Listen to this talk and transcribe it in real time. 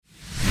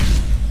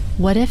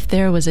What if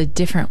there was a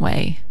different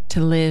way to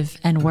live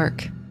and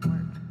work?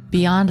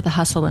 Beyond the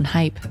hustle and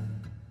hype,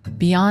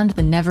 beyond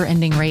the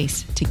never-ending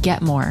race to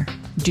get more,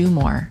 do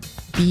more,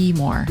 be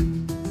more.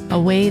 A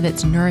way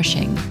that's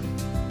nourishing,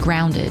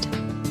 grounded,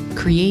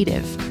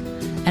 creative,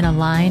 and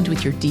aligned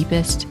with your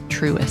deepest,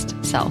 truest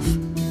self.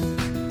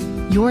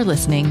 You're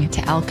listening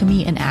to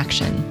Alchemy in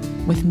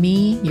Action with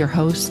me, your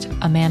host,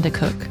 Amanda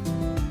Cook.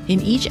 In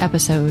each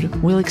episode,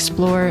 we'll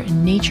explore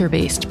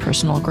nature-based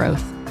personal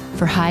growth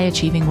for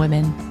high-achieving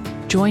women.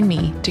 Join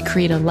me to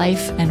create a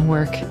life and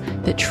work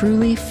that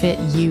truly fit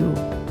you,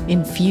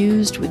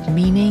 infused with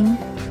meaning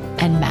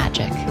and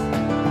magic.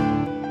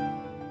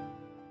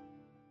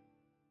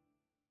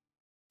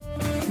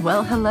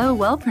 Well, hello,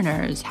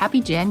 Wellpreneurs.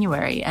 Happy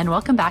January, and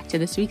welcome back to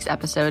this week's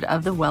episode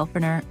of the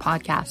Wellpreneur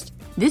podcast.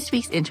 This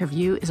week's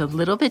interview is a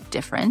little bit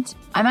different.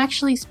 I'm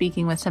actually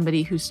speaking with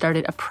somebody who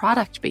started a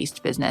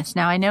product-based business.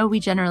 Now, I know we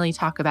generally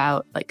talk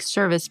about like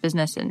service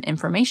business and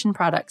information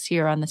products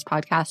here on this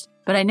podcast,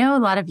 but I know a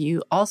lot of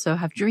you also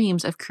have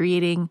dreams of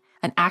creating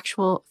an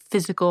actual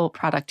physical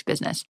product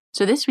business.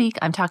 So this week,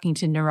 I'm talking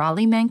to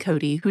Nirali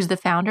Mankoti, who's the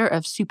founder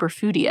of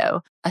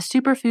Superfoodio, a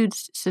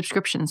superfoods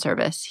subscription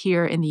service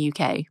here in the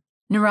UK.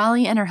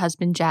 Nirali and her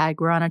husband Jag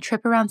were on a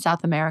trip around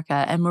South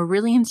America and were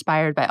really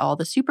inspired by all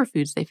the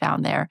superfoods they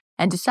found there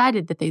and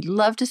decided that they'd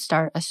love to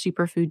start a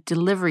superfood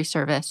delivery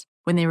service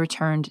when they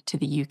returned to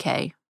the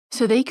UK.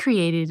 So they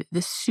created the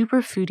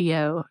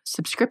Superfoodio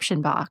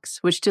subscription box,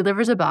 which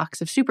delivers a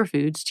box of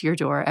superfoods to your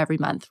door every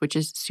month, which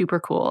is super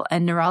cool.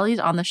 And Nirali's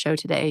on the show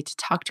today to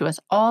talk to us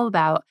all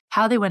about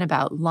how they went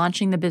about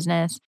launching the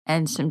business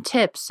and some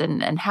tips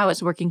and how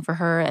it's working for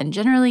her and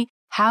generally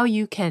how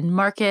you can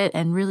market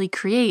and really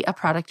create a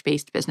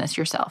product-based business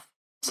yourself.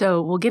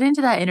 So we'll get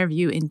into that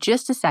interview in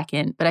just a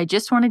second, but I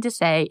just wanted to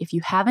say, if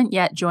you haven't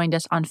yet joined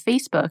us on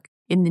Facebook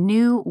in the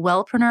new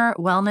Wellpreneur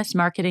Wellness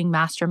Marketing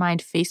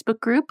Mastermind Facebook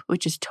group,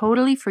 which is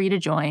totally free to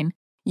join,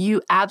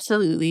 you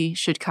absolutely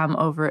should come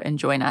over and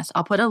join us.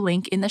 I'll put a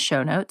link in the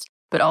show notes,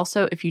 but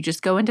also if you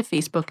just go into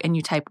Facebook and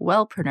you type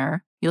Wellpreneur,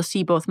 you'll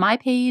see both my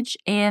page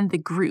and the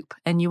group,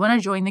 and you want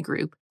to join the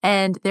group.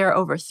 And there are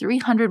over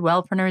 300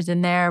 Wellpreneurs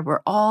in there.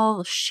 We're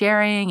all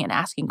sharing and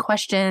asking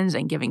questions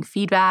and giving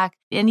feedback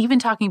and even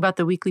talking about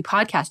the weekly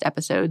podcast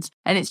episodes.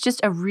 And it's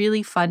just a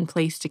really fun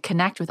place to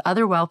connect with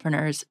other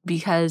Wellpreneurs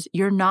because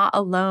you're not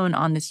alone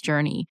on this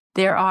journey.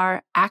 There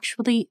are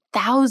actually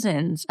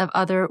thousands of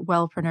other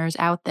Wellpreneurs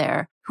out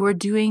there who are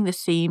doing the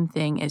same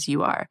thing as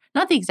you are.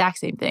 Not the exact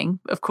same thing,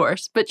 of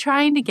course, but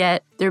trying to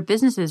get their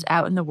businesses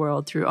out in the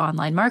world through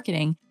online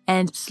marketing.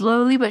 And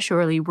slowly but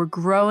surely, we're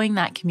growing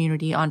that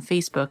community on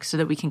Facebook so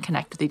that we can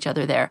connect with each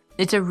other there.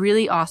 It's a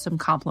really awesome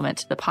complement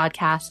to the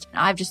podcast.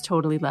 I've just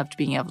totally loved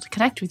being able to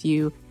connect with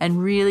you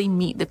and really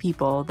meet the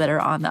people that are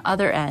on the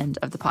other end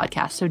of the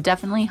podcast. So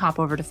definitely hop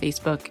over to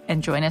Facebook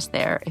and join us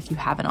there if you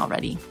haven't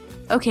already.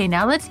 Okay,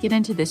 now let's get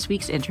into this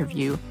week's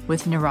interview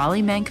with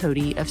Nirali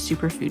Mankoti of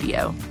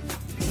Superfoodio.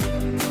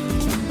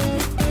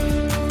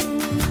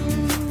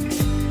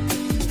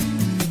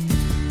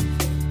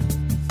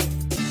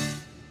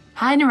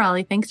 Hi,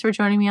 Nirali. Thanks for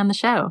joining me on the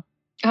show.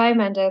 Hi,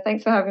 Amanda.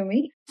 Thanks for having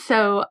me.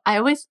 So I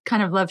always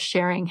kind of love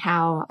sharing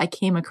how I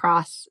came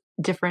across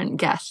different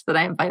guests that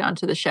I invite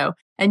onto the show.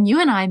 And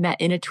you and I met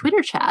in a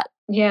Twitter chat.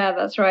 Yeah,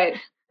 that's right.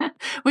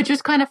 Which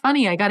was kind of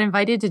funny. I got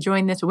invited to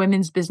join this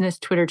women's business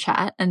Twitter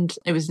chat, and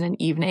it was in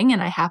an evening,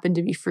 and I happened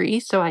to be free.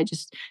 So I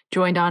just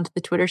joined onto the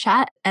Twitter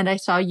chat, and I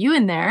saw you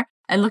in there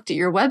and looked at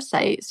your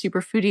website,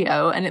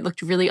 Superfoodio, and it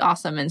looked really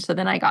awesome. And so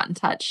then I got in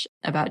touch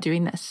about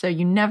doing this. So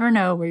you never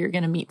know where you're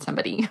going to meet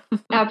somebody.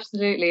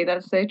 Absolutely.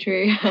 That's so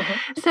true.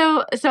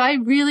 So I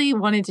really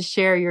wanted to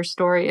share your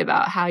story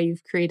about how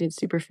you've created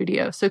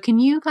Superfoodio. So can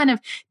you kind of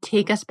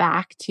take us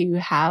back to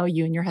how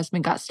you and your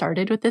husband got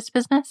started with this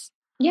business?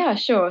 Yeah,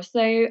 sure.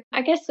 So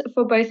I guess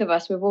for both of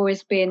us, we've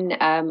always been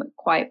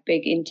quite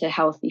big into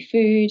healthy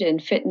food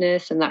and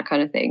fitness and that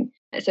kind of thing.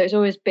 So it's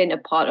always been a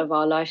part of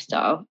our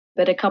lifestyle.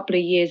 But a couple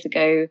of years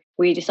ago,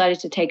 we decided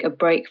to take a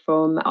break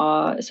from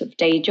our sort of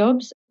day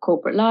jobs,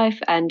 corporate life,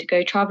 and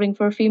go traveling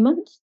for a few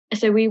months.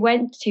 So we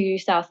went to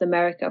South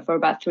America for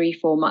about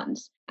 3-4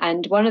 months.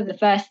 And one of the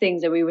first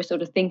things that we were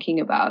sort of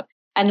thinking about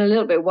and a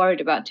little bit worried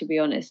about, to be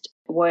honest,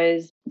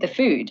 was the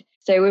food.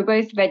 So we're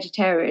both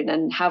vegetarian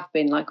and have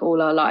been like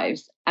all our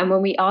lives. And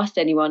when we asked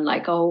anyone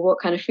like, oh, what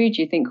kind of food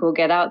do you think we'll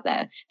get out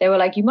there? They were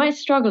like, you might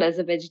struggle as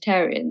a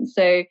vegetarian.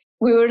 So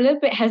we were a little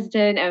bit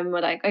hesitant and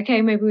we're like,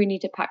 okay, maybe we need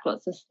to pack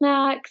lots of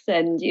snacks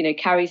and,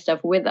 carry stuff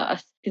with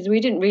us because we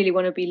didn't really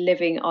want to be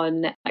living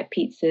on like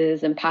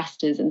pizzas and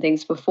pastas and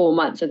things for 4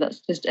 months. So that's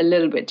just a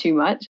little bit too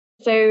much.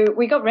 So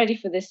we got ready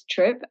for this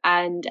trip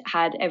and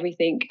had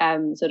everything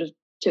sort of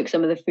took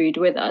some of the food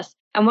with us.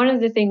 And one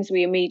of the things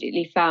we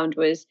immediately found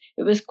was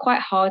it was quite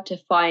hard to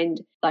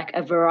find like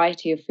a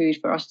variety of food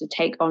for us to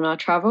take on our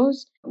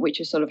travels, which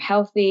was sort of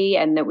healthy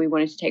and that we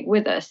wanted to take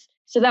with us.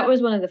 So that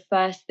was one of the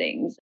first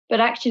things.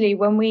 But actually,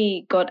 when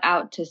we got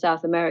out to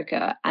South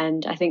America,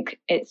 and I think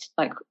it's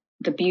like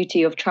the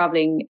beauty of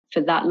traveling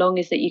for that long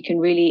is that you can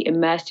really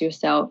immerse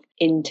yourself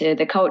into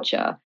the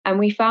culture. And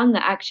we found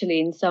that actually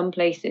in some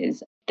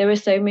places, there were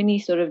so many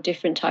sort of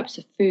different types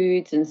of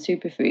foods and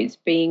superfoods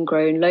being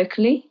grown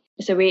locally.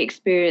 So we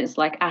experienced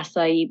like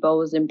acai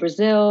bowls in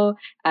Brazil,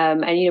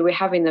 and we're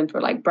having them for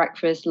like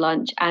breakfast,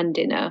 lunch, and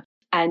dinner,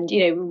 and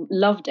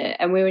loved it.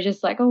 And we were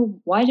just like, oh,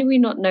 why do we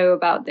not know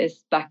about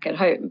this back at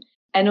home?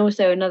 And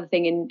also another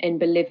thing in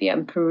Bolivia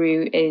and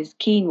Peru is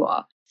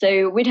quinoa.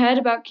 So we'd heard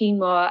about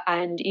quinoa,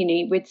 and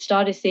we'd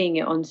started seeing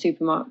it on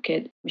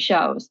supermarket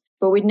shelves,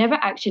 but we'd never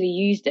actually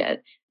used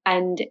it.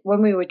 And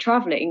when we were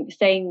traveling,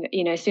 saying,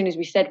 as soon as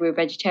we said we were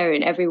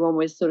vegetarian, everyone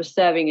was sort of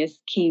serving us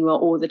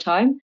quinoa all the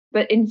time,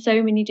 but in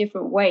so many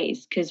different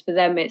ways, because for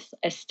them, it's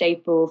a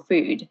staple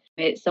food.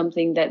 It's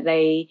something that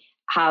they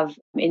have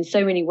in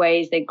so many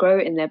ways. They grow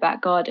it in their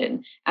back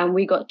garden, and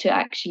we got to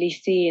actually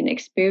see and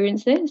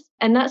experience this.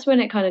 And that's when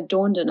it kind of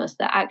dawned on us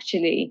that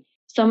actually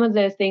some of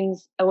the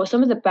things, or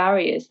some of the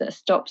barriers that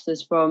stops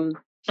us from,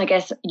 I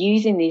guess,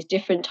 using these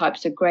different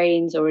types of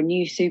grains or a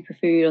new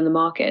superfood on the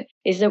market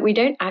is that we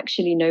don't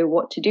actually know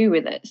what to do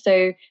with it.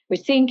 So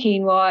we're seeing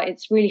quinoa,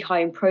 it's really high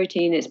in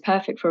protein, it's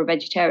perfect for a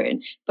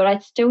vegetarian, but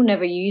I'd still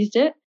never used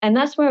it. And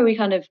that's where we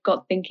kind of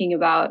got thinking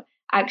about,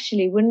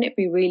 actually, wouldn't it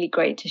be really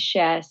great to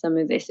share some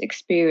of this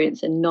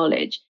experience and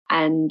knowledge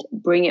and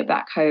bring it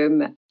back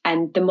home?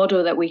 And the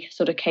model that we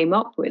sort of came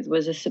up with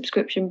was a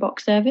subscription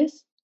box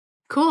service.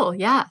 Cool.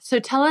 Yeah. So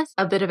tell us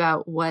a bit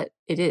about what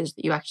it is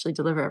that you actually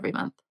deliver every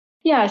month.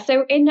 Yeah,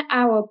 so in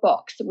our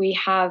box,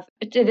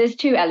 there's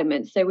two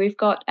elements. So we've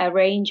got a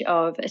range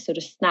of sort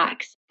of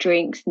snacks,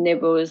 drinks,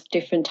 nibbles,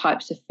 different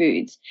types of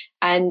foods.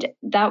 And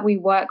that we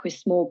work with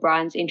small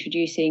brands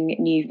introducing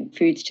new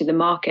foods to the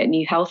market,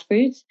 new health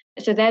foods.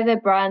 So they're the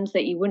brands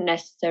that you wouldn't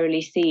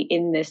necessarily see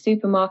in the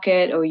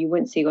supermarket or you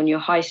wouldn't see on your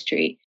high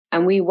street.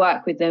 And we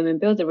work with them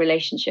and build a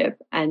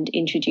relationship and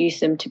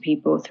introduce them to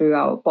people through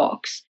our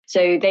box.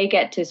 So they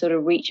get to sort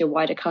of reach a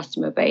wider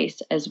customer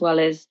base, as well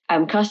as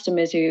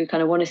customers who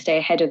kind of want to stay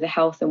ahead of the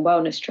health and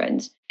wellness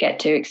trends get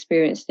to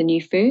experience the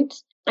new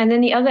foods. And then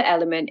the other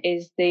element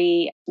is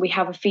we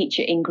have a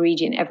feature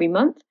ingredient every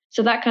month.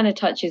 So that kind of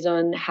touches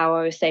on how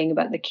I was saying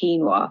about the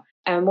quinoa.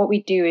 And what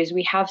we do is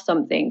we have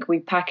something, we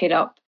pack it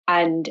up,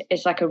 and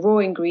it's like a raw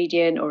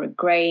ingredient or a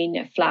grain,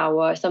 a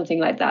flour, something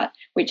like that,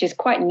 which is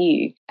quite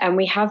new. And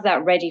we have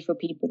that ready for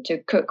people to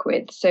cook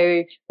with.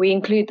 So we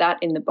include that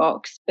in the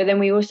box. But then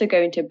we also go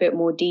into a bit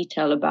more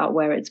detail about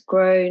where it's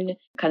grown,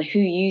 kind of who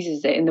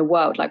uses it in the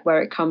world, like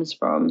where it comes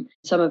from,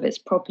 some of its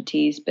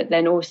properties, but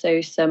then also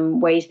some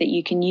ways that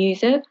you can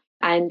use it.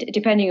 And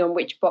depending on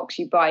which box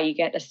you buy, you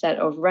get a set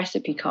of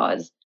recipe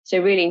cards. So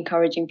really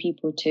encouraging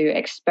people to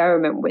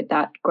experiment with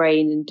that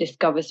grain and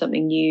discover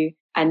something new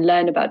and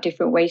learn about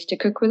different ways to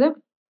cook with it.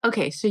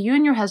 Okay, so you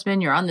and your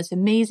husband, you're on this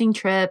amazing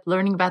trip,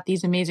 learning about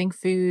these amazing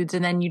foods,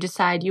 and then you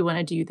decide you want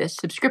to do this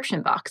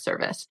subscription box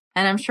service.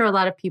 And I'm sure a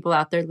lot of people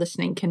out there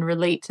listening can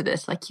relate to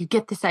this. Like, you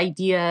get this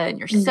idea and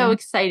you're so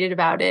excited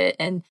about it.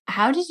 And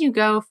how did you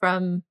go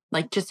from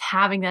like just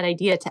having that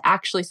idea to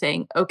actually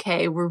saying,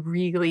 okay, we're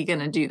really going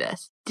to do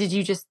this? Did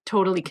you just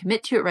totally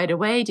commit to it right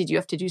away? Did you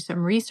have to do some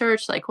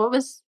research? Like, what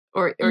was,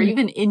 or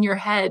even in your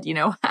head,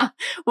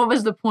 what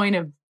was the point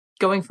of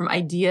going from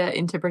idea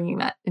into bringing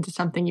that into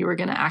something you were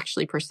going to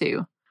actually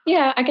pursue?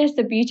 Yeah, I guess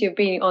the beauty of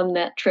being on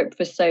that trip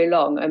for so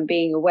long and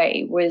being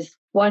away was,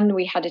 one,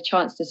 we had a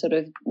chance to sort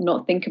of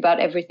not think about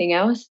everything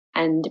else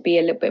and be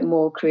a little bit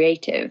more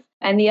creative.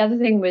 And the other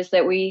thing was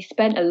that we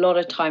spent a lot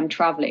of time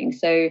traveling.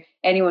 So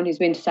anyone who's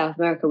been to South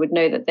America would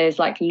know that there's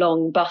like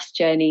long bus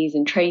journeys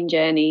and train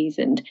journeys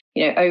and,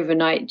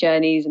 overnight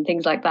journeys and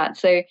things like that.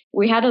 So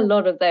we had a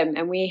lot of them,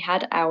 and we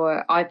had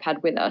our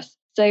iPad with us.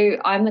 So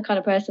I'm the kind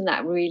of person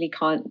that really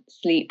can't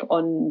sleep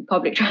on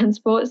public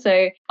transport.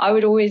 So I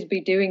would always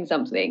be doing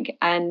something.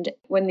 And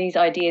when these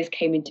ideas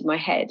came into my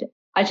head,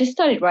 I just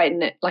started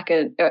writing it like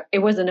it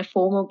wasn't a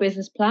formal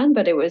business plan,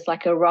 but it was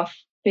like a rough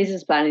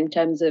business plan in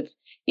terms of,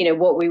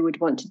 what we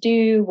would want to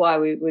do, why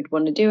we would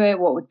want to do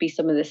it, what would be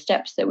some of the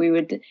steps that we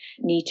would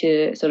need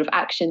to sort of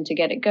action to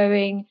get it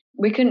going.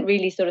 We couldn't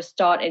really sort of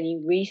start any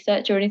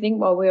research or anything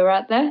while we were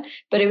out there,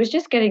 but it was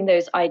just getting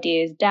those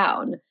ideas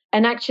down.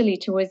 And actually,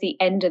 towards the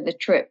end of the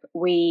trip,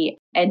 we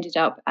ended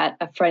up at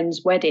a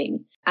friend's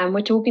wedding, and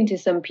we're talking to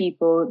some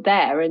people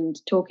there and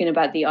talking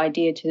about the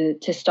idea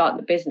to start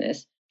the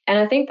business. And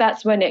I think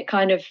that's when it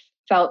kind of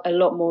felt a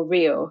lot more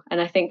real. And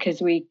I think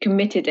because we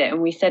committed it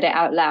and we said it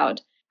out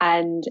loud.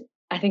 And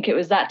I think it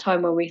was that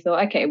time when we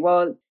thought, okay,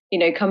 well,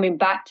 coming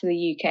back to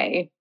the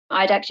UK,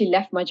 I'd actually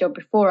left my job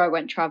before I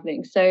went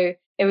traveling. So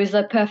it was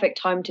the perfect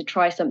time to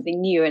try something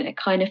new. And it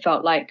kind of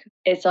felt like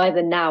it's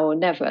either now or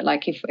never.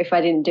 Like if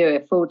I didn't do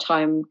it full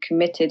time,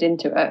 committed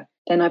into it,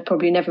 then I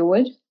probably never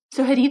would.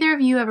 So had either of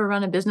you ever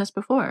run a business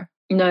before?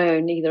 No,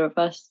 neither of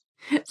us.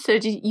 So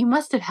you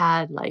must have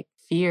had like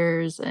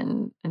fears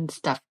and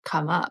stuff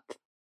come up,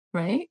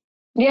 right?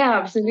 Yeah,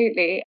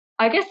 absolutely.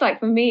 I guess like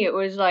for me, it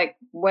was like,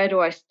 where do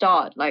I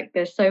start? Like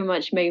there's so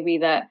much maybe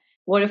that,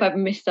 what if I've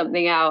missed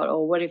something out,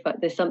 or what if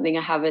there's something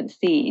I haven't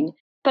seen?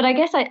 But I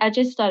guess I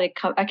just I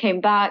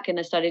came back and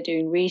I started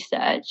doing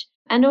research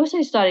and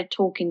also started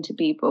talking to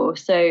people.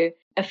 So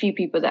a few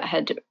people that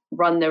had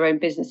run their own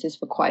businesses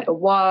for quite a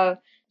while,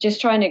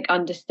 just trying to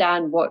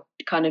understand what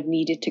kind of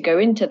needed to go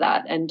into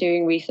that and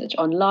doing research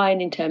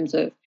online in terms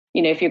of,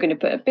 if you're going to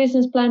put a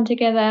business plan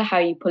together, how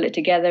you pull it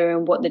together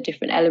and what the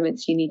different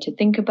elements you need to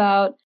think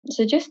about.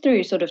 So just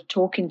through sort of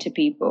talking to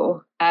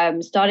people,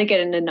 started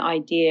getting an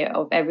idea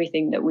of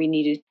everything that we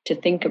needed to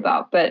think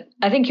about. But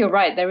I think you're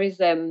right. There is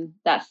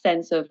that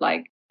sense of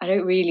like, I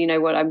don't really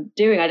know what I'm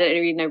doing. I don't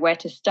really know where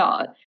to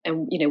start.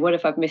 And, what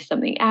if I've missed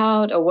something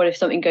out or what if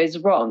something goes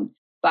wrong?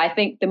 But I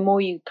think the more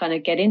you kind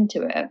of get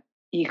into it,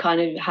 you kind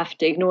of have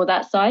to ignore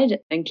that side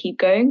and keep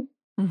going.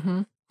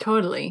 Mm-hmm.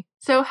 Totally.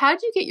 So how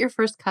did you get your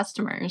first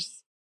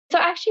customers? So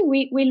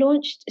actually, we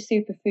launched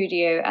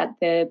Superfoodio at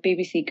the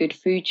BBC Good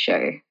Food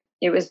Show.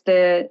 It was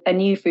a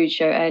new food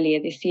show earlier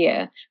this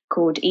year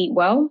called Eat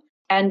Well.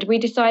 And we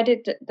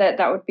decided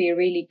that would be a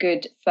really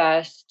good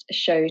first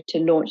show to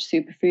launch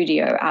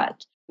Superfoodio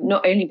at,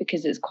 not only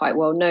because it's quite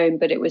well known,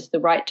 but it was the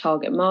right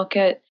target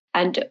market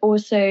and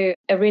also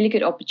a really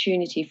good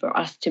opportunity for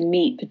us to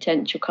meet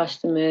potential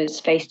customers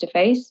face to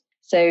face.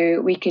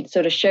 So we could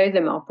sort of show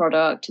them our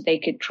product, they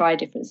could try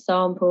different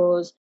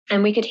samples,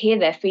 and we could hear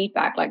their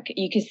feedback. Like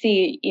you could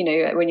see,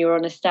 when you're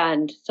on a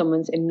stand,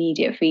 someone's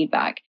immediate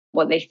feedback,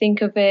 what they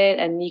think of it,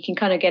 and you can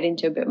kind of get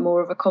into a bit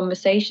more of a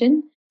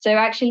conversation. So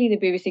actually the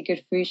BBC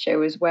Good Food Show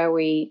was where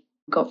we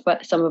got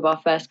some of our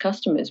first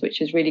customers, which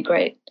was really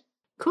great.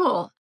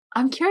 Cool.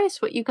 I'm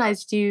curious what you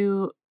guys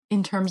do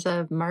in terms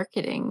of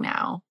marketing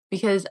now,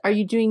 because are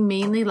you doing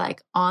mainly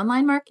like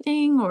online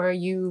marketing or are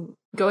you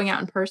going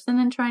out in person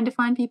and trying to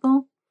find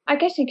people? I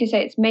guess you could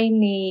say it's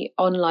mainly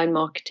online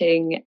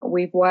marketing.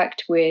 We've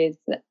worked with,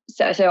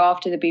 so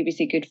after the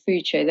BBC Good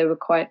Food Show, there were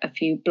quite a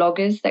few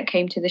bloggers that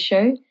came to the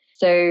show.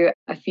 So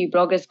a few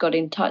bloggers got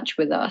in touch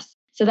with us.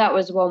 So that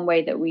was one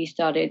way that we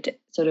started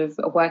sort of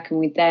working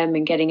with them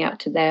and getting out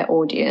to their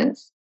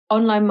audience.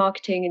 Online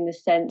marketing in the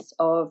sense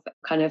of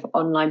kind of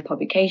online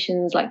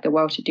publications like the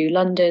Well-to-Do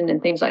London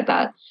and things like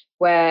that,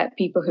 where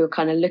people who are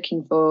kind of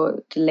looking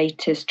for the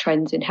latest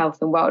trends in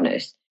health and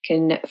wellness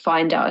can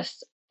find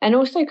us. And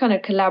also kind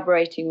of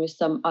collaborating with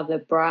some other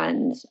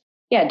brands,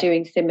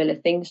 doing similar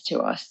things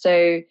to us.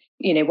 So,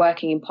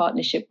 working in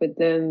partnership with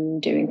them,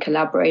 doing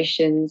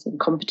collaborations and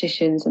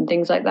competitions and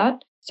things like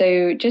that.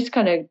 So just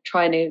kind of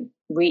trying to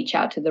reach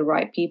out to the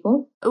right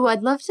people. Oh,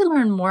 I'd love to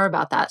learn more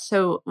about that.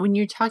 So when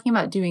you're talking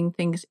about doing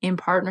things in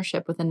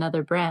partnership with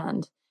another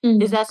brand,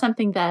 is that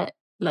something that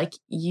like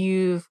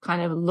you've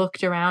kind of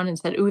looked around and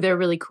said, oh, they're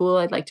really cool,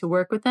 I'd like to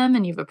work with them,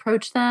 and you've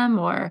approached them?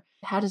 Or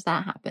how does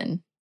that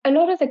happen? A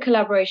lot of the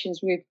collaborations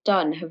we've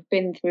done have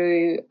been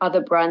through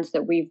other brands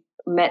that we've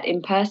met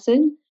in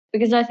person,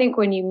 because I think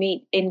when you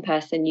meet in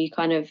person, you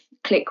kind of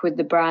click with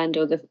the brand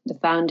or the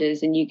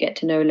founders and you get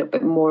to know a little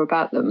bit more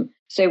about them.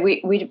 So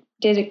we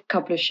did a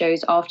couple of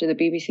shows after the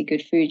BBC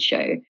Good Food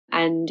Show,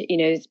 and,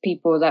 there's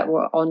people that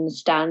were on the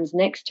stands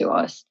next to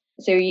us.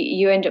 So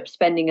you end up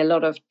spending a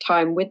lot of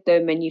time with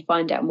them and you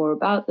find out more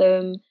about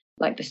them,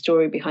 like the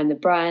story behind the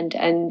brand.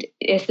 And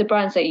it's the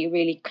brands that you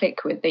really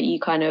click with that you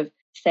kind of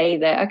say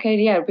that, okay,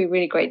 yeah, it'd be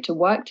really great to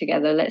work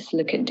together. Let's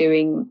look at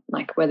doing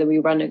like whether we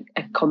run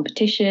a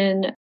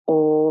competition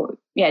or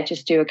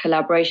just do a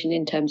collaboration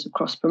in terms of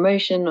cross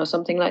promotion or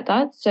something like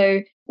that.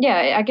 So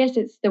I guess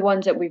it's the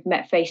ones that we've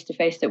met face to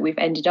face that we've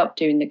ended up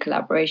doing the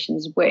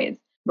collaborations with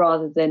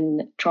rather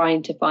than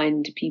trying to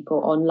find people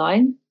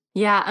online.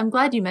 Yeah, I'm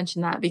glad you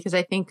mentioned that because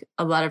I think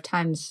a lot of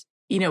times,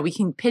 we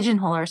can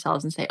pigeonhole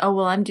ourselves and say, oh,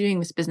 well, I'm doing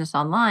this business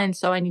online,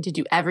 so I need to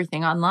do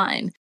everything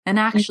online. And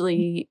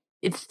actually,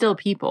 it's still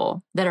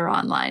people that are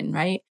online,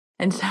 right?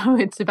 And so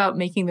it's about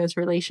making those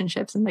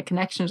relationships and the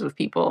connections with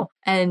people.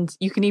 And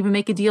you can even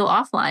make a deal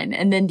offline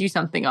and then do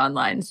something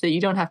online. So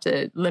you don't have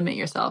to limit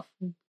yourself.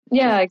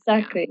 Yeah,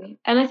 exactly.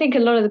 And I think a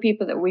lot of the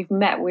people that we've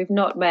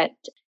not met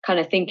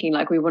kind of thinking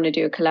like we want to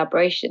do a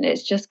collaboration.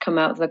 It's just come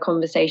out of the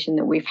conversation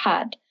that we've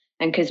had.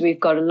 And because we've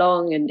got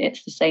along and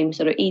it's the same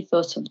sort of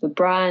ethos of the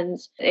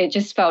brands, it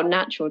just felt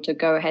natural to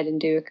go ahead and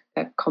do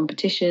a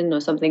competition or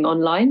something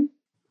online.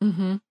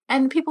 Mm-hmm.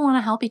 And people want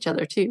to help each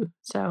other too.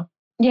 So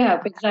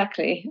yeah,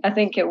 exactly. I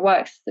think it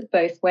works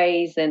both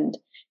ways, and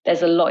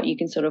there's a lot you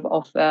can sort of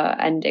offer,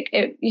 and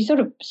you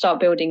sort of start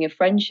building a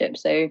friendship.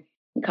 So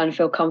you kind of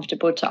feel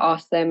comfortable to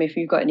ask them if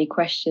you've got any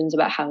questions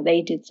about how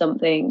they did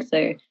something.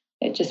 So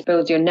it just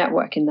builds your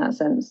network in that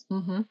sense.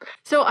 Mm-hmm.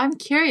 So I'm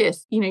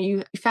curious,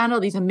 you found all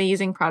these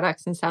amazing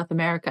products in South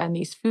America and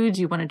these foods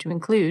you wanted to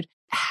include.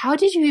 How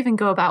did you even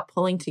go about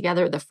pulling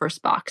together the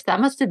first box? That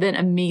must have been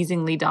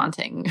amazingly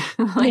daunting,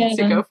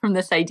 to go from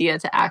this idea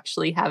to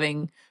actually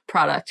having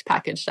product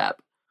packaged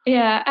up.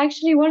 Yeah,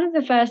 actually, one of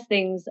the first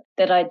things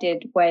that I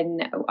did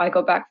when I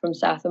got back from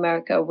South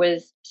America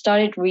was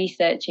started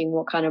researching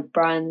what kind of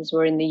brands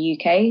were in the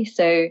UK.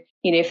 So,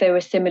 if there were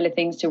similar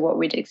things to what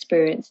we'd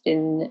experienced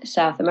in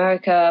South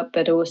America,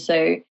 but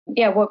also,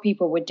 what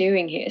people were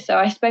doing here. So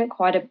I spent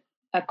quite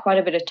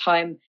a bit of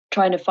time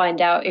trying to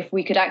find out if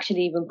we could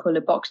actually even pull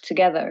a box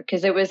together.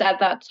 Because it was at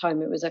that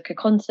time, it was like a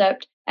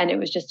concept and it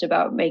was just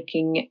about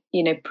making,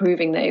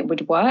 proving that it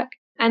would work.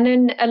 And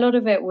then a lot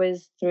of it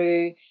was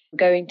through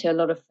going to a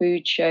lot of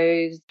food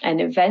shows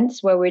and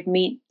events where we'd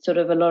meet sort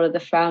of a lot of the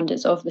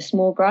founders of the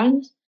small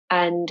brands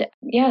and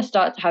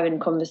start having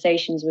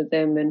conversations with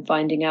them and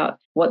finding out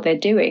what they're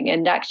doing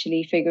and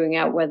actually figuring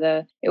out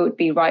whether it would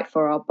be right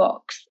for our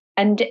box.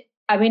 And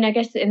I mean, I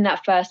guess in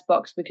that first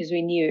box, because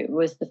we knew it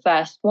was the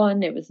first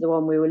one, it was the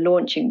one we were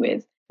launching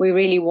with, we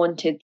really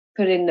wanted to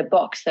put in the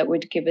box that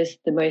would give us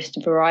the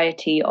most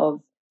variety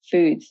of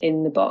foods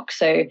in the box.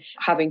 So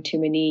having too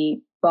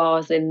many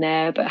bars in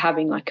there, but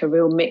having like a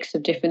real mix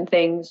of different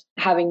things,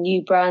 having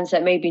new brands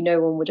that maybe no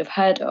one would have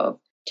heard of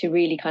to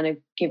really kind of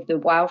give the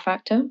wow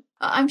factor.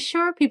 I'm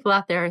sure people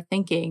out there are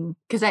thinking,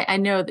 because I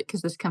know that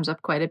because this comes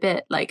up quite a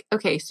bit, like,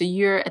 okay, so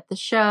you're at the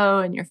show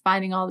and you're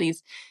finding all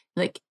these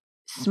like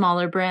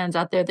smaller brands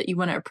out there that you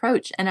want to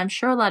approach. And I'm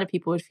sure a lot of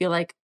people would feel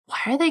like, why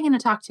are they going to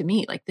talk to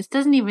me? Like, this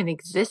doesn't even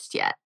exist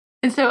yet.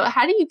 And so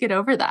how do you get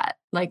over that?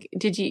 Like,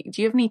 do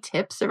you have any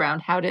tips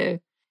around how to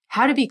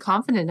be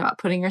confident about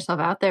putting yourself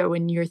out there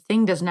when your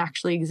thing doesn't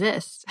actually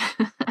exist?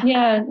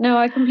 Yeah, no,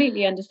 I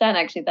completely understand.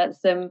 Actually,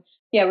 that's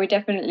we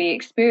definitely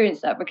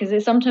experience that because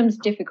it's sometimes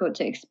difficult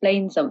to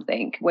explain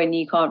something when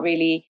you can't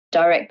really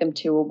direct them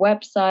to a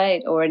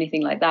website or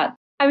anything like that.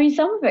 I mean,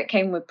 some of it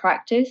came with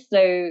practice.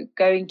 So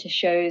going to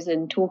shows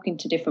and talking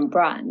to different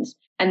brands.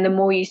 And the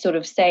more you sort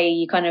of say,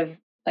 you kind of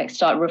like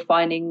start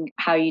refining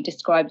how you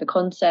describe the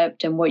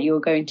concept and what you're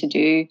going to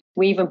do.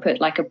 We even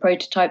put like a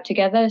prototype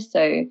together.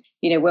 So,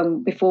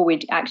 before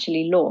we'd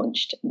actually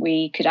launched,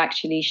 we could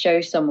actually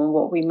show someone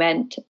what we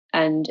meant.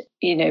 And,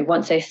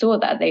 once they saw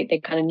that,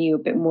 they kind of knew a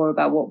bit more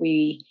about what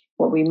we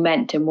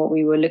meant and what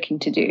we were looking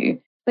to do.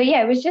 But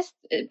yeah, it was just,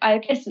 I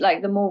guess,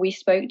 like the more we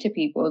spoke to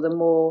people, the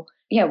more,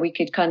 we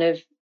could kind of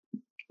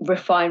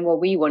refine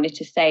what we wanted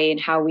to say and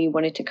how we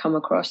wanted to come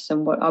across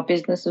and what our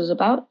business was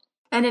about.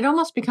 And it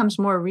almost becomes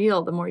more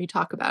real the more you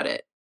talk about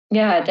it.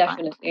 Yeah,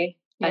 definitely.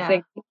 Yeah. I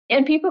think,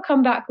 and people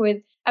come back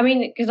with, I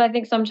mean, because I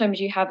think sometimes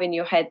you have in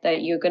your head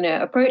that you're going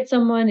to approach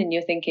someone and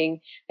you're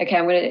thinking, okay,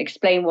 I'm going to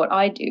explain what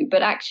I do.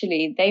 But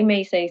actually, they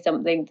may say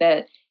something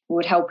that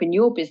would help in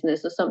your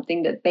business or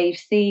something that they've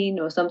seen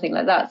or something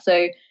like that.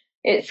 So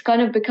it's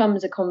kind of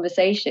becomes a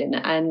conversation.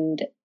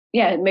 And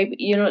maybe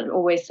you're not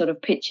always sort of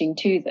pitching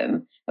to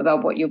them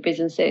about what your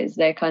business is.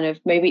 They're kind of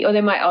or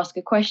they might ask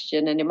a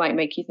question and it might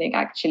make you think,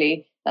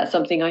 actually, that's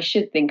something I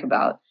should think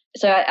about.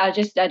 So I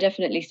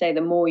definitely say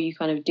the more you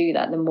kind of do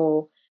that, the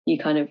more you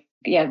kind of,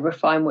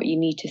 refine what you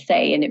need to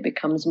say and it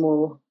becomes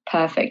more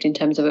perfect in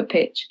terms of a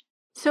pitch.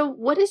 So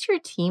what does your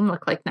team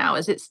look like now?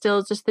 Is it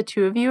still just the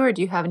two of you or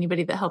do you have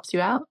anybody that helps you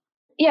out?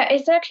 Yeah,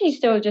 it's actually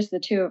still just the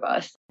two of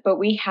us, but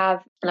we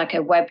have like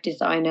a web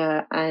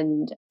designer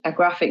and a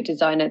graphic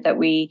designer that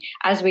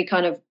as we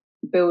kind of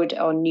build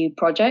on new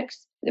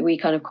projects, that we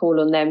kind of call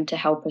on them to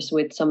help us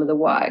with some of the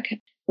work.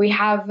 We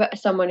have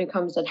someone who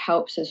comes and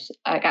helps us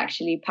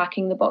actually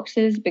packing the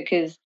boxes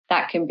because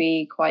that can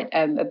be quite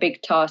a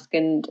big task.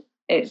 And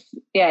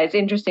it's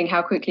interesting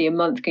how quickly a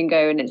month can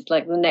go and it's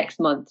like the next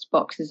month's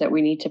boxes that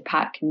we need to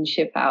pack and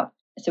ship out.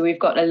 So we've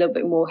got a little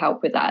bit more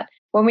help with that.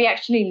 When we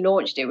actually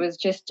launched, it was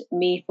just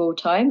me full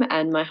time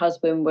and my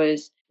husband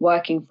was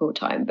working full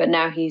time, but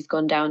now he's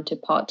gone down to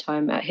part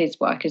time at his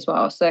work as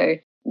well. So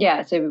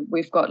so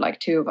we've got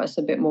like two of us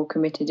a bit more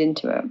committed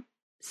into it.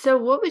 So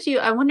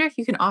I wonder if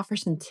you can offer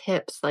some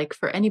tips, like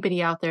for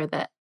anybody out there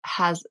that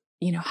has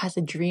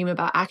a dream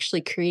about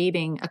actually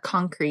creating a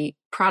concrete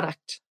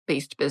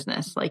product-based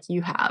business like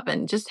you have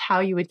and just how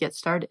you would get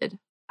started.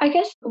 I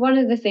guess one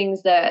of the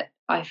things that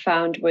I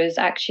found was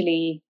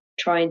actually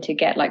trying to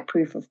get like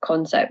proof of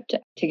concept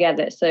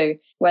together. So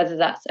whether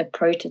that's a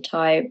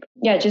prototype,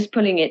 just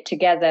pulling it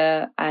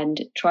together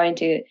and trying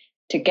to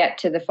get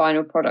to the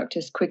final product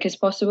as quick as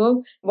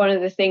possible. One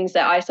of the things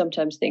that I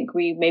sometimes think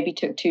we maybe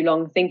took too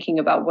long thinking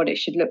about what it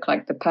should look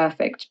like, the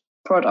perfect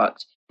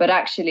product. But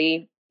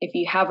actually, if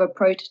you have a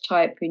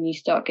prototype and you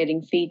start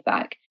getting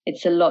feedback,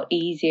 it's a lot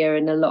easier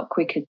and a lot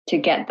quicker to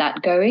get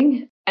that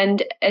going.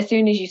 And as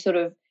soon as you sort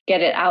of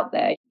get it out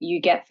there, you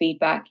get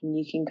feedback and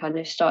you can kind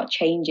of start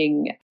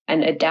changing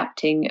and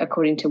adapting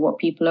according to what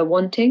people are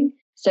wanting.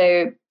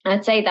 So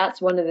I'd say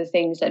that's one of the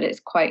things that it's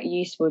quite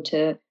useful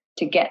to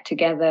get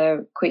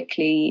together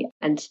quickly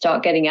and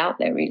start getting out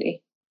there,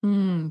 really.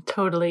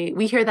 Totally.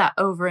 We hear that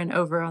over and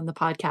over on the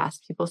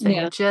podcast. People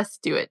saying,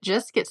 just do it,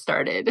 just get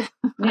started.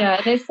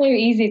 Yeah, it's so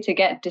easy to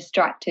get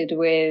distracted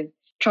with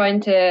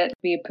trying to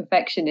be a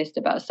perfectionist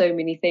about so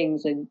many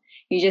things. And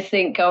you just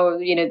think,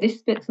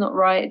 this bit's not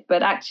right.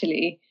 But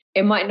actually,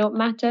 it might not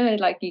matter.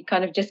 Like you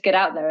kind of just get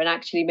out there and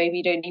actually maybe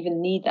you don't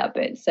even need that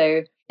bit.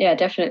 So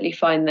definitely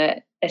find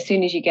that as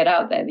soon as you get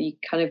out there, you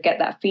kind of get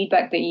that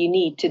feedback that you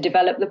need to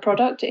develop the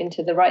product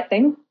into the right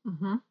thing.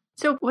 Mm-hmm.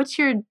 So what's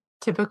your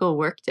typical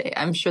workday?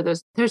 I'm sure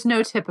there's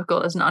no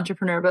typical as an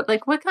entrepreneur, but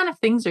like what kind of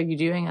things are you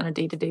doing on a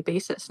day-to-day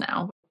basis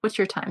now? What's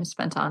your time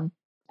spent on?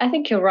 I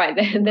think you're right.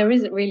 There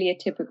isn't really a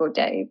typical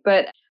day,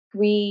 but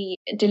We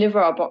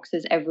deliver our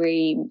boxes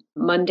every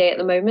Monday at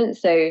the moment.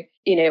 So,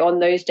 on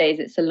those days,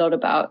 it's a lot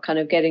about kind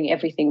of getting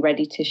everything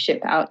ready to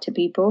ship out to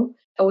people.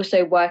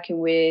 Also working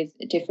with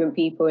different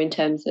people in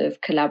terms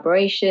of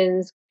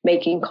collaborations,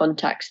 making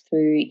contacts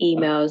through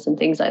emails and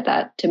things like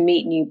that to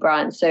meet new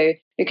brands. So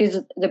because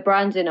the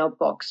brands in our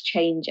box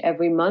change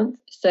every month.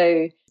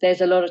 So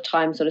there's a lot of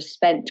time sort of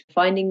spent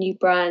finding new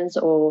brands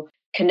or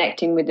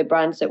connecting with the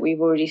brands that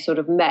we've already sort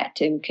of met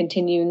and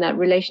continuing that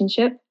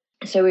relationship.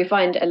 So we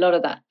find a lot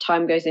of that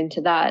time goes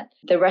into that.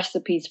 The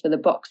recipes for the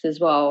box as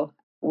well,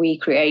 we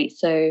create.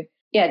 So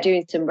yeah,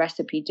 doing some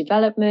recipe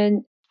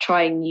development,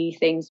 trying new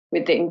things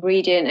with the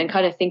ingredient and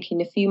kind of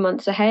thinking a few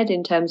months ahead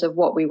in terms of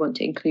what we want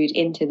to include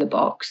into the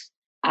box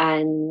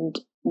and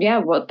yeah,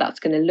 what that's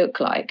going to look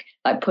like.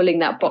 Like pulling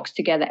that box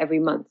together every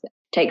month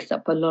takes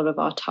up a lot of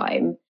our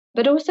time.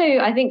 But also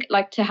I think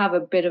like to have a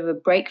bit of a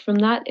break from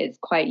that, it's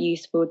quite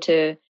useful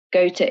to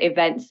go to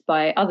events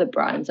by other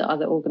brands or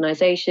other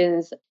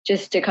organizations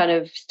just to kind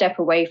of step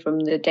away from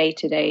the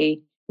day-to-day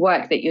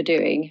work that you're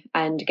doing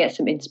and get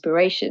some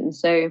inspiration.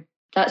 So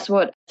that's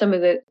what some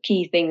of the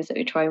key things that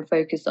we try and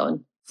focus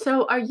on.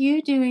 So are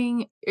you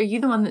the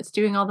one that's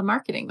doing all the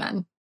marketing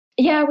then?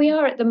 Yeah, we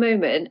are at the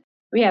moment.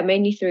 Yeah,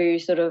 mainly through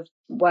sort of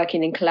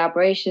working in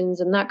collaborations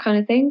and that kind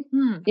of thing.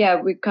 Yeah,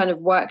 we've kind of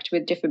worked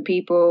with different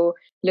people,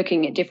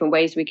 looking at different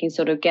ways we can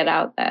sort of get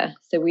out there.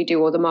 So we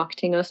do all the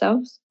marketing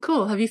ourselves.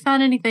 Cool. Have you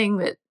found anything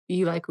that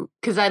you like?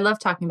 Because I love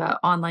talking about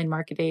online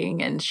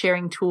marketing and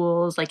sharing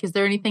tools. Like, is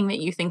there anything that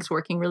you think's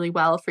working really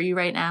well for you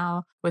right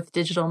now with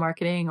digital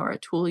marketing or a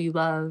tool you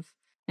love?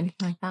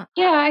 Anything like that?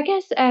 Yeah, I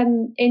guess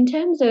in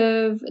terms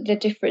of the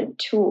different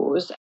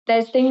tools,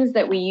 there's things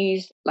that we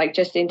use, like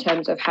just in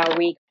terms of how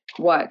we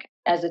work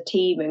as a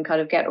team and kind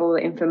of get all the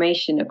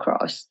information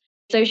across.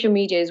 Social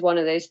media is one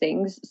of those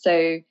things.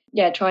 So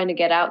yeah, trying to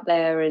get out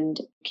there and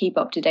keep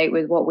up to date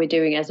with what we're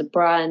doing as a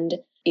brand,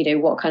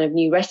 what kind of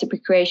new recipe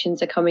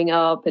creations are coming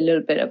up, a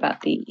little bit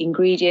about the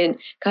ingredient,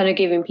 kind of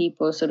giving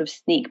people sort of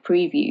sneak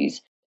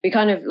previews. We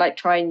kind of like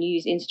try and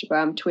use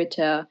Instagram,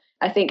 Twitter.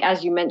 I think,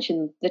 as you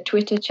mentioned, the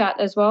Twitter chat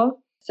as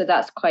well. So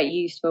that's quite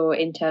useful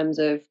in terms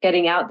of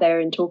getting out there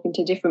and talking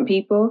to different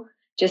people,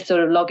 just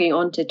sort of logging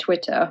onto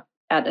Twitter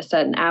at a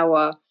certain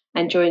hour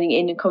and joining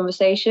in a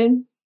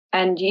conversation.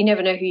 And you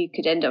never know who you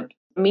could end up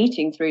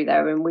meeting through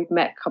there. And we've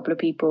met a couple of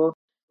people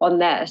on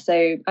there.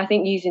 So I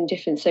think using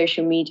different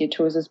social media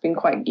tools has been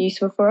quite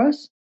useful for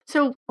us.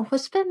 So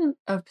what's been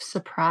a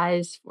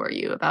surprise for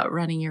you about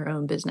running your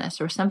own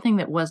business or something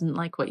that wasn't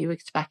like what you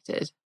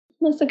expected?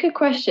 That's a good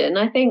question.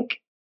 I think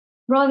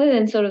rather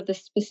than sort of the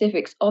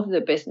specifics of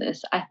the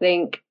business, I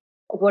think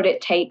what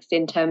it takes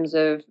in terms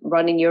of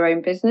running your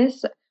own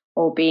business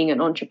or being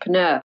an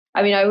entrepreneur.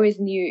 I mean, I always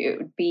knew it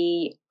would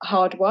be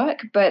hard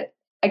work, but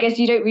I guess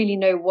you don't really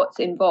know what's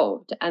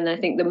involved. And I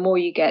think the more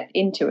you get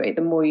into it,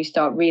 the more you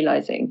start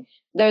realizing.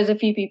 There was a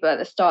few people at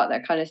the start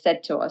that kind of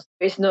said to us,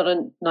 it's not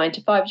a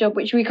 9-to-5 job,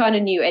 which we kind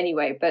of knew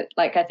anyway. But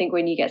like, I think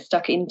when you get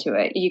stuck into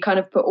it, you kind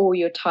of put all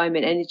your time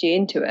and energy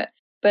into it.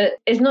 But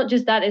it's not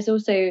just that, it's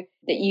also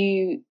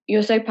that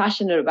you're so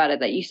passionate about it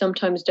that you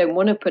sometimes don't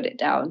want to put it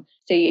down.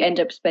 So you end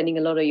up spending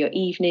a lot of your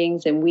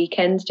evenings and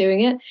weekends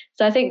doing it.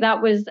 So I think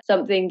that was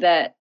something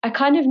that I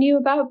kind of knew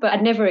about, but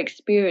I'd never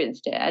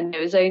experienced it. And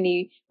it was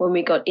only when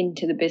we got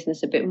into the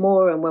business a bit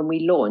more and when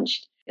we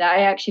launched that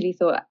I actually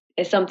thought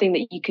it's something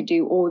that you could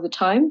do all the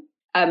time.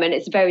 And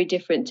it's very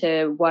different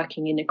to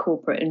working in a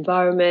corporate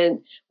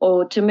environment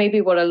or to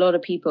maybe what a lot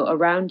of people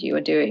around you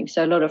are doing.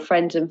 So a lot of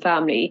friends and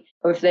family,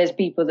 or if there's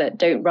people that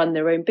don't run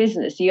their own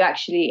business, you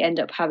actually end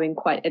up having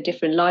quite a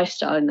different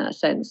lifestyle in that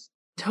sense.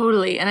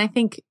 Totally. And I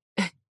think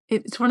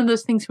it's one of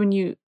those things when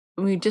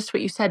just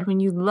what you said,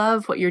 when you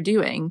love what you're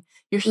doing,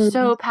 you're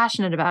so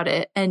passionate about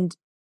it. And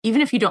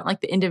even if you don't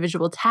like the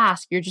individual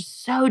task, you're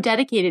just so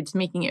dedicated to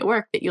making it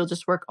work that you'll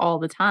just work all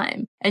the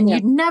time. And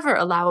you'd never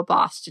allow a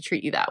boss to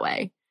treat you that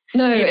way.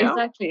 No,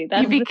 exactly.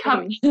 That's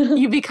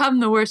you become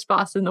the worst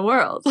boss in the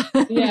world.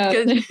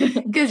 Yeah.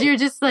 Because you're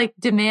just like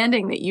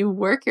demanding that you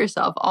work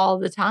yourself all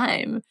the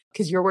time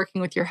because you're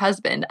working with your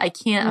husband. I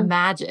can't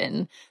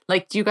imagine.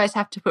 Like, do you guys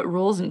have to put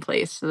rules in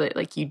place so that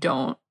like you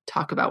don't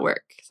talk about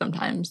work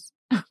sometimes?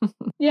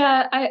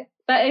 Yeah,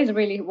 that is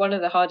really one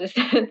of the hardest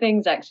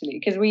things actually,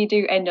 because we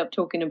do end up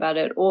talking about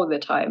it all the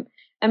time.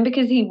 And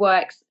because he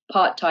works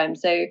part-time,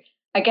 so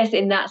I guess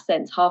in that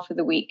sense, half of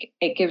the week,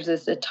 it gives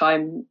us a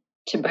time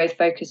to both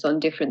focus on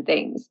different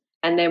things.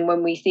 And then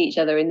when we see each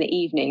other in the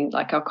evening,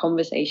 like our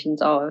conversations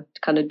are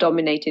kind of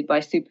dominated by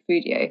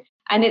Superfoodio.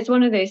 And it's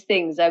one of those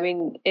things, I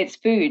mean, it's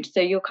food, so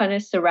you're kind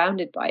of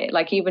surrounded by it.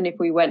 Like even if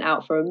we went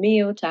out for a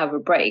meal to have a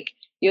break,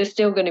 you're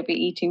still going to be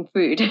eating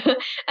food.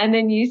 And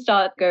then you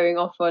start going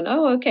off on,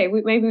 oh, okay,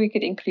 maybe we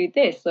could include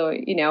this, or,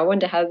 I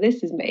wonder how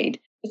this is made.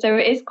 So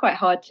it is quite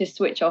hard to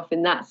switch off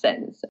in that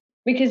sense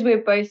because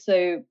we're both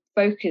so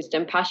focused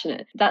and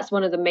passionate. That's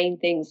one of the main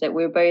things, that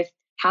we both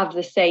have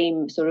the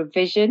same sort of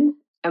vision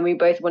and we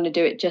both want to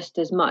do it just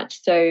as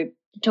much. So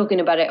talking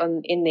about it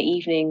in the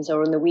evenings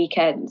or on the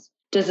weekends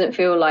doesn't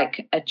feel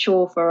like a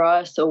chore for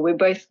us, or we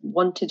both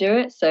want to do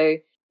it. So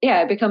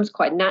yeah, it becomes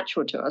quite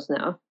natural to us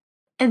now.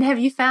 And have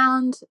you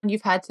found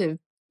you've had to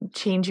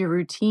change your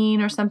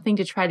routine or something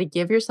to try to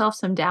give yourself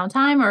some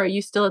downtime, or are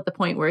you still at the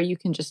point where you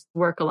can just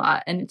work a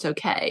lot and it's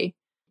okay?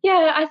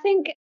 Yeah, I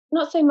think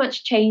not so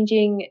much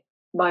changing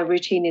my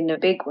routine in a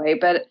big way,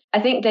 but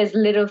I think there's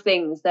little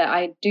things that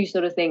I do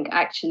sort of think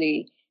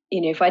actually,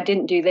 if I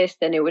didn't do this,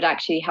 then it would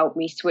actually help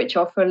me switch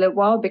off for a little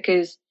while,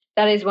 because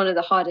that is one of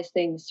the hardest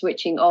things,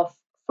 switching off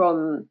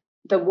from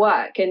the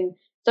work. And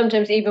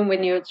sometimes even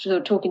when you're sort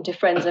of talking to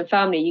friends and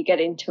family, you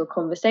get into a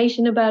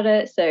conversation about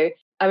it. So,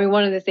 I mean,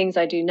 one of the things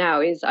I do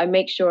now is I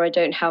make sure I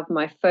don't have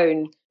my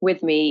phone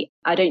with me.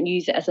 I don't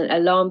use it as an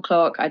alarm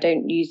clock. I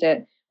don't use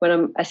it when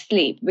I'm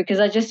asleep, because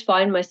I just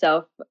find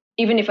myself,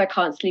 even if I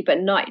can't sleep at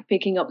night,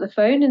 picking up the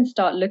phone and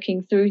start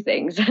looking through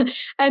things.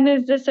 And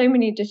there's just so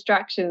many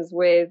distractions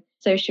with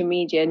social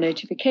media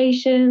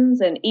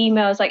notifications and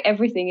emails, like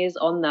everything is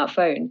on that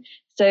phone.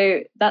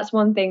 So that's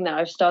one thing that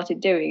I've started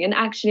doing. And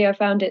actually, I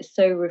found it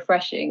so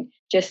refreshing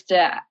just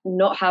to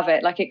not have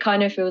it. Like, it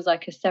kind of feels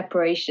like a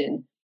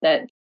separation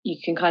that you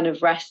can kind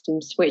of rest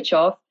and switch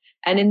off.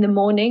 And in the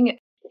morning,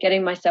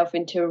 getting myself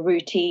into a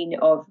routine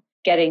of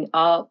getting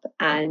up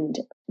and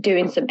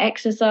doing some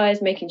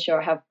exercise, making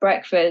sure I have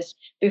breakfast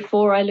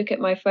before I look at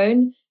my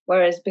phone.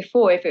 Whereas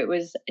before, if it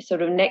was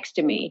sort of next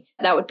to me,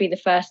 that would be the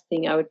first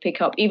thing I would pick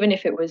up, even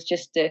if it was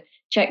just to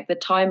check the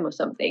time or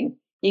something.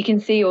 You can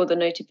see all the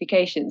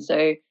notifications.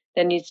 So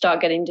then you'd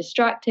start getting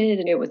distracted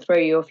and it would throw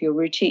you off your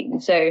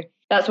routine. So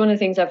that's one of the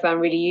things I found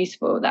really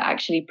useful, that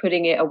actually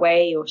putting it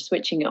away or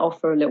switching it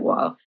off for a little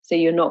while so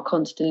you're not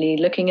constantly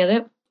looking at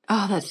it.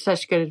 Oh, that's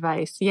such good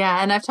advice.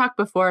 Yeah. And I've talked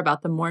before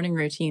about the morning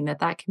routine,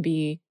 that can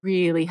be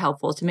really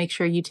helpful to make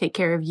sure you take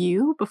care of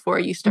you before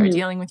you start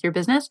dealing with your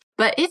business.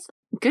 But it's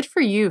good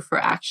for you for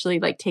actually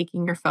like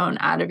taking your phone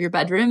out of your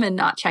bedroom and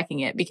not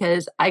checking it,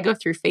 because I go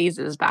through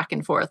phases back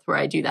and forth where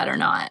I do that or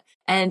not.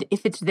 And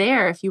if it's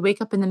there, if you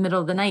wake up in the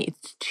middle of the night,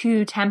 it's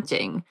too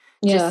tempting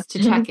just to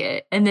check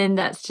it. And then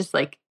that's just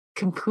like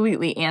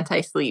completely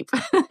anti-sleep,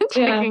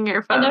 checking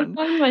your phone. And I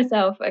found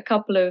myself a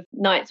couple of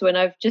nights when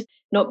I've just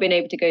not been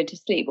able to go to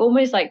sleep,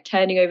 almost like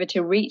turning over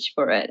to reach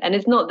for it, and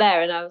it's not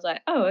there. And I was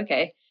like, oh,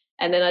 okay.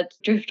 And then I'd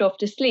drift off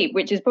to sleep,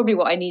 which is probably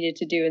what I needed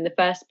to do in the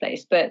first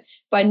place. But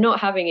by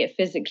not having it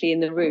physically in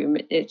the room,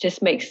 it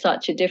just makes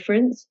such a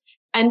difference.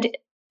 And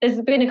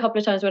there's been a couple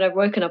of times when I've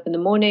woken up in the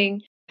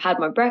morning, had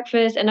my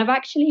breakfast, and I've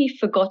actually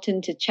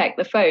forgotten to check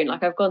the phone.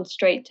 Like, I've gone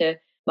straight to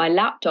my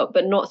laptop,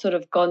 but not sort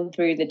of gone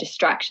through the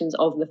distractions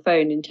of the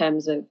phone in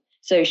terms of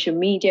social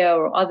media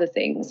or other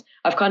things.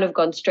 I've kind of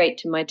gone straight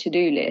to my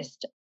to-do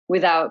list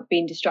without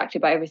being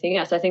distracted by everything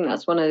else. I think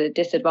that's one of the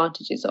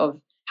disadvantages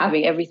of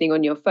having everything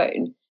on your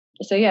phone.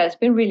 So yeah, it's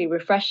been really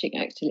refreshing,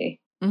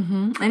 actually.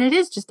 Mm-hmm. And it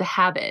is just a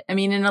habit. I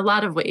mean, in a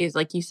lot of ways,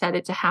 like you said,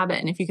 it's a habit.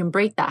 And if you can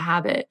break that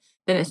habit,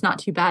 then it's not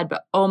too bad.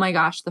 But oh my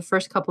gosh, the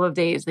first couple of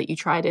days that you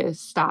try to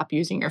stop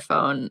using your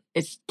phone,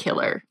 it's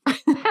killer.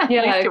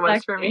 Yeah, exactly. It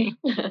was for me.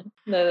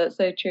 No, that's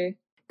so true.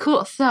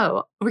 Cool.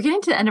 So we're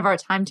getting to the end of our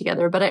time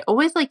together, but I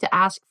always like to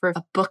ask for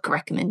a book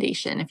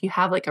recommendation. If you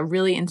have like a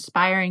really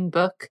inspiring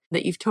book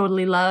that you've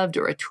totally loved,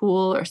 or a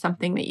tool or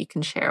something that you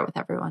can share with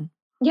everyone.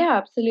 Yeah,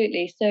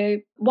 absolutely. So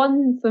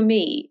one for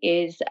me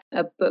is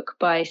a book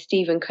by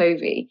Stephen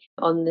Covey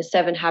on the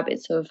 7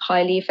 habits of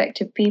highly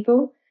effective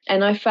people.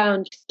 And I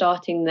found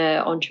starting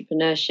the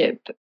entrepreneurship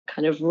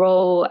kind of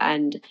role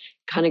and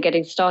kind of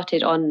getting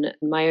started on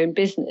my own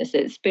business,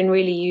 it's been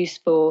really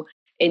useful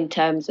in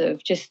terms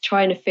of just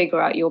trying to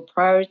figure out your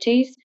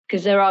priorities,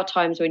 because there are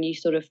times when you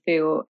sort of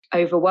feel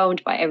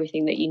overwhelmed by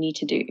everything that you need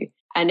to do.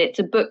 And it's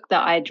a book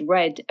that I'd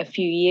read a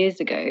few years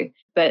ago,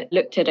 but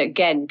looked at it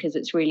again because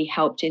it's really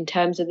helped in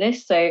terms of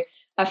this. So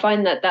I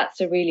find that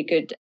that's a really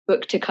good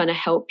book to kind of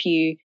help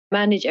you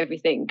manage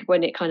everything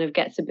when it kind of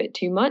gets a bit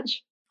too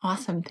much.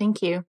 Awesome.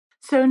 Thank you.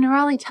 So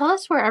Nirali, tell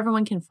us where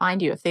everyone can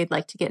find you if they'd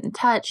like to get in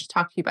touch,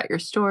 talk to you about your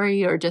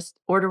story, or just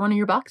order one of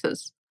your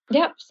boxes.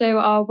 Yep. So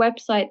our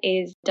website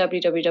is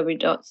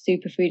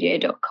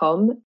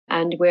www.superfoodio.com,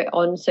 and we're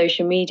on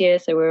social media.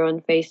 So we're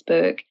on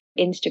Facebook,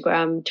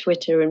 Instagram,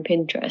 Twitter, and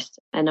Pinterest.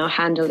 And our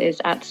handle is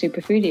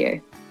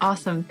 @Superfoodio.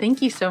 Awesome.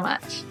 Thank you so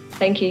much.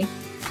 Thank you.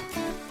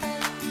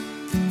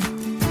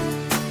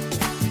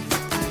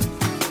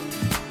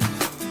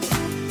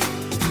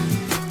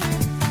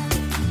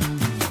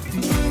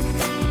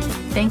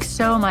 Thanks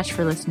so much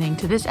for listening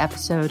to this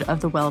episode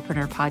of the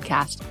Wellpreneur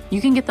Podcast.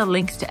 You can get the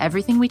links to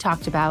everything we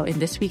talked about in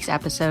this week's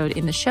episode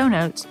in the show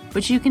notes,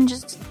 which you can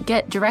just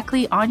get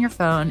directly on your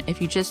phone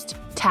if you just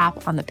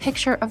tap on the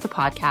picture of the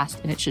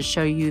podcast, and it should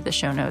show you the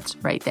show notes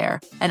right there.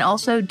 And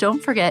also,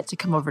 don't forget to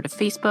come over to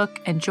Facebook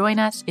and join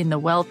us in the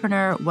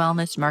Wellpreneur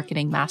Wellness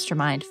Marketing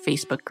Mastermind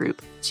Facebook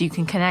group so you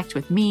can connect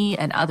with me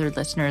and other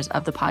listeners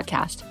of the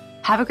podcast.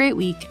 Have a great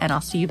week, and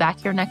I'll see you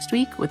back here next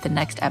week with the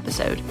next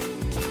episode.